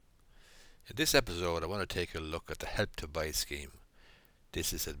In this episode, I want to take a look at the Help to Buy scheme.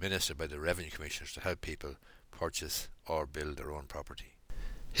 This is administered by the Revenue Commissioners to help people purchase or build their own property.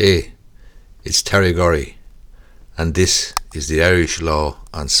 Hey, it's Terry Gorry, and this is the Irish Law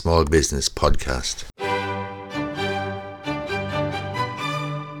and Small Business Podcast.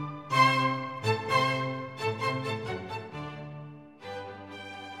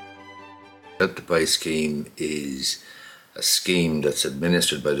 Help to Buy scheme is a scheme that's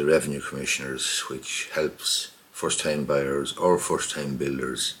administered by the Revenue Commissioners, which helps first-time buyers or first-time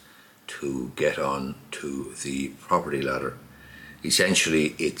builders to get on to the property ladder.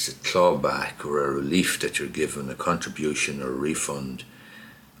 Essentially, it's a clawback or a relief that you're given, a contribution or a refund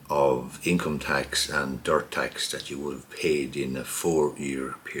of income tax and dirt tax that you would have paid in a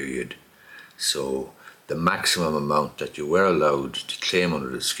 4-year period. So the maximum amount that you were allowed to claim under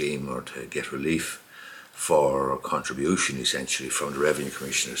the scheme or to get relief for a contribution essentially from the Revenue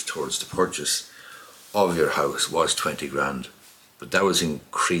Commissioners towards the purchase of your house was 20 grand. But that was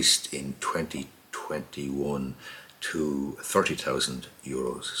increased in 2021 to 30,000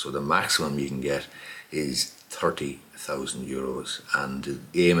 euros. So the maximum you can get is 30,000 euros. And the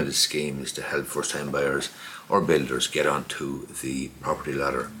aim of the scheme is to help first-time buyers or builders get onto the property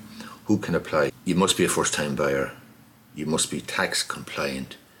ladder. Who can apply? You must be a first-time buyer. You must be tax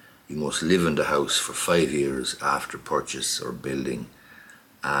compliant. You must live in the house for 5 years after purchase or building.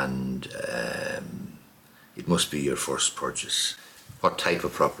 And it must be your first purchase. What type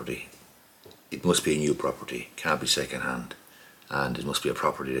of property? It must be a new property, can't be second-hand, and it must be a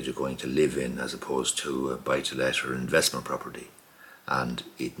property that you're going to live in as opposed to a buy-to-let or investment property, and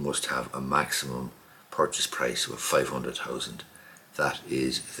it must have a maximum purchase price of 500,000. That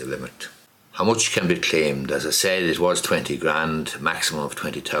is the limit. How much can be claimed? As I said, it was 20 grand, maximum of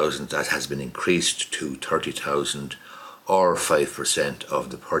 20,000. That has been increased to 30,000 or 5% of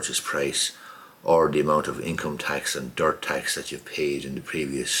the purchase price or the amount of income tax and dirt tax that you've paid in the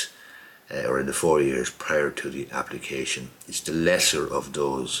previous or in the 4 years prior to the application. It's the lesser of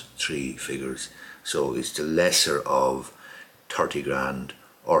those three figures. So it's the lesser of 30 grand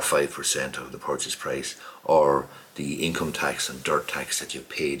or 5% of the purchase price or the income tax and dirt tax that you've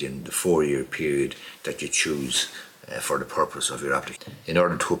paid in the 4-year period that you choose for the purpose of your application. In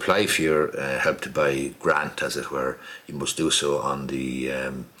order to apply for your Help to Buy grant, as it were, you must do so on the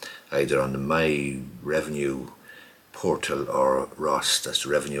either on the My Revenue portal or ROS, that's the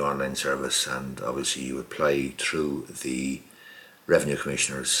Revenue Online Service, and obviously you apply through the Revenue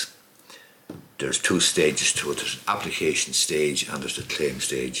Commissioners. There's 2 stages to it. There's an application stage and there's the claim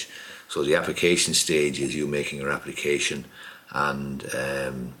stage. So the application stage is you making your application and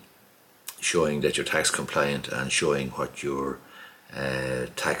showing that you're tax compliant and showing what your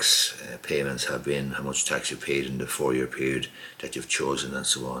tax payments have been, how much tax you paid in the 4-year period that you've chosen and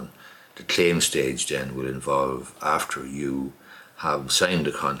so on. The claim stage then will involve after you have signed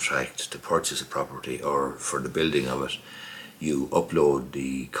a contract to purchase a property or for the building of it. You upload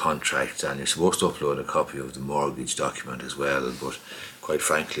the contract and you're supposed to upload a copy of the mortgage document as well, but quite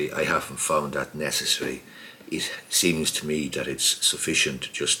frankly I haven't found that necessary. It seems to me that it's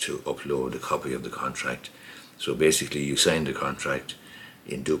sufficient just to upload a copy of the contract. So basically you sign the contract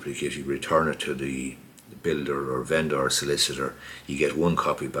in duplicate, you return it to the builder or vendor or solicitor, you get 1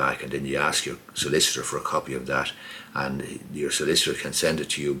 copy back, and then you ask your solicitor for a copy of that, and your solicitor can send it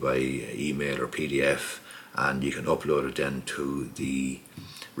to you by email or PDF, and you can upload it then to the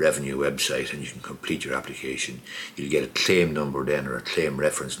Revenue website and you can complete your application. You'll get a claim number then or a claim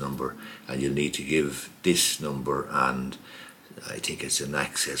reference number, and you'll need to give this number and I think it's an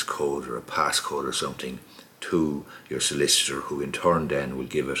access code or a passcode or something to your solicitor, who in turn then will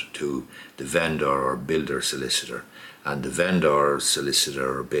give it to the vendor or builder solicitor, and the vendor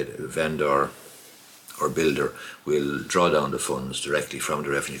solicitor or vendor or builder will draw down the funds directly from the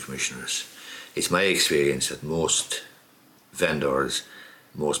Revenue Commissioners. It's my experience that most vendors,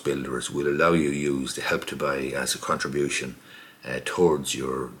 most builders will allow you to use the Help to Buy as a contribution towards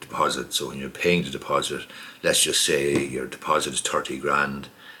your deposit. So when you're paying the deposit, let's just say your deposit is 30 grand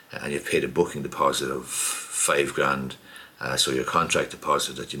and you've paid a booking deposit of 5 grand. So your contract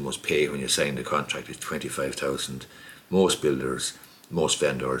deposit that you must pay when you sign the contract is 25,000. Most builders, most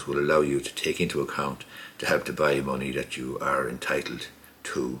vendors will allow you to take into account the Help to Buy money that you are entitled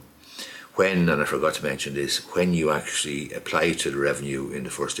to. When, and I forgot to mention this, when you actually apply to the Revenue in the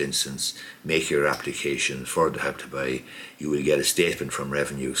first instance, make your application for the Help to Buy, you will get a statement from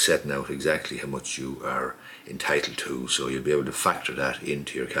Revenue setting out exactly how much you are entitled to, so you'll be able to factor that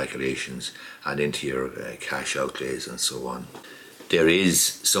into your calculations and into your cash outlays and so on. There is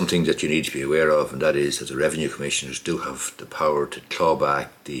something that you need to be aware of, and that is that the revenue commissioners do have the power to claw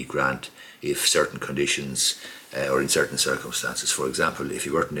back the grant if certain conditions or in certain circumstances. For example, if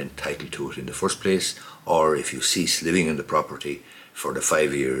you weren't entitled to it in the first place, or if you cease living in the property for the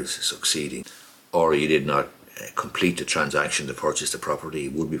 5 years succeeding, or you did not complete the transaction to purchase the property,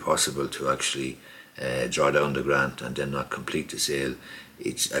 it would be possible to actually draw down the grant and then not complete the sale.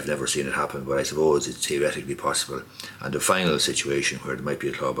 I've never seen it happen, but I suppose it's theoretically possible. And the final situation where there might be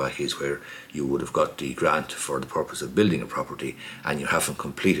a clawback is where you would have got the grant for the purpose of building a property and you haven't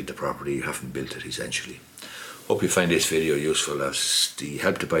completed the property, you haven't built it essentially. Hope you find this video useful, as the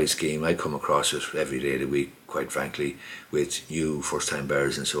Help to Buy scheme, I come across it every day of the week, quite frankly, with new first-time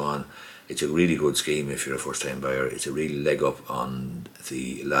buyers and so on. It's a really good scheme if you're a first-time buyer. It's a real leg up on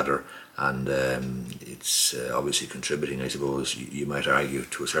the ladder, and it's obviously contributing, I suppose, you might argue,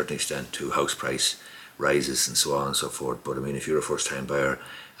 to a certain extent, to house price rises and so on and so forth. But I mean, if you're a first-time buyer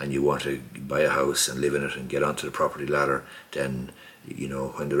and you want to buy a house and live in it and get onto the property ladder, then you know,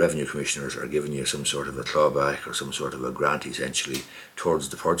 when the revenue commissioners are giving you some sort of a clawback or some sort of a grant essentially towards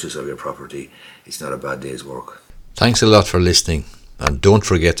the purchase of your property, it's not a bad day's work. Thanks a lot for listening, and don't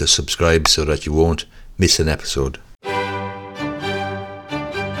forget to subscribe so that you won't miss an episode.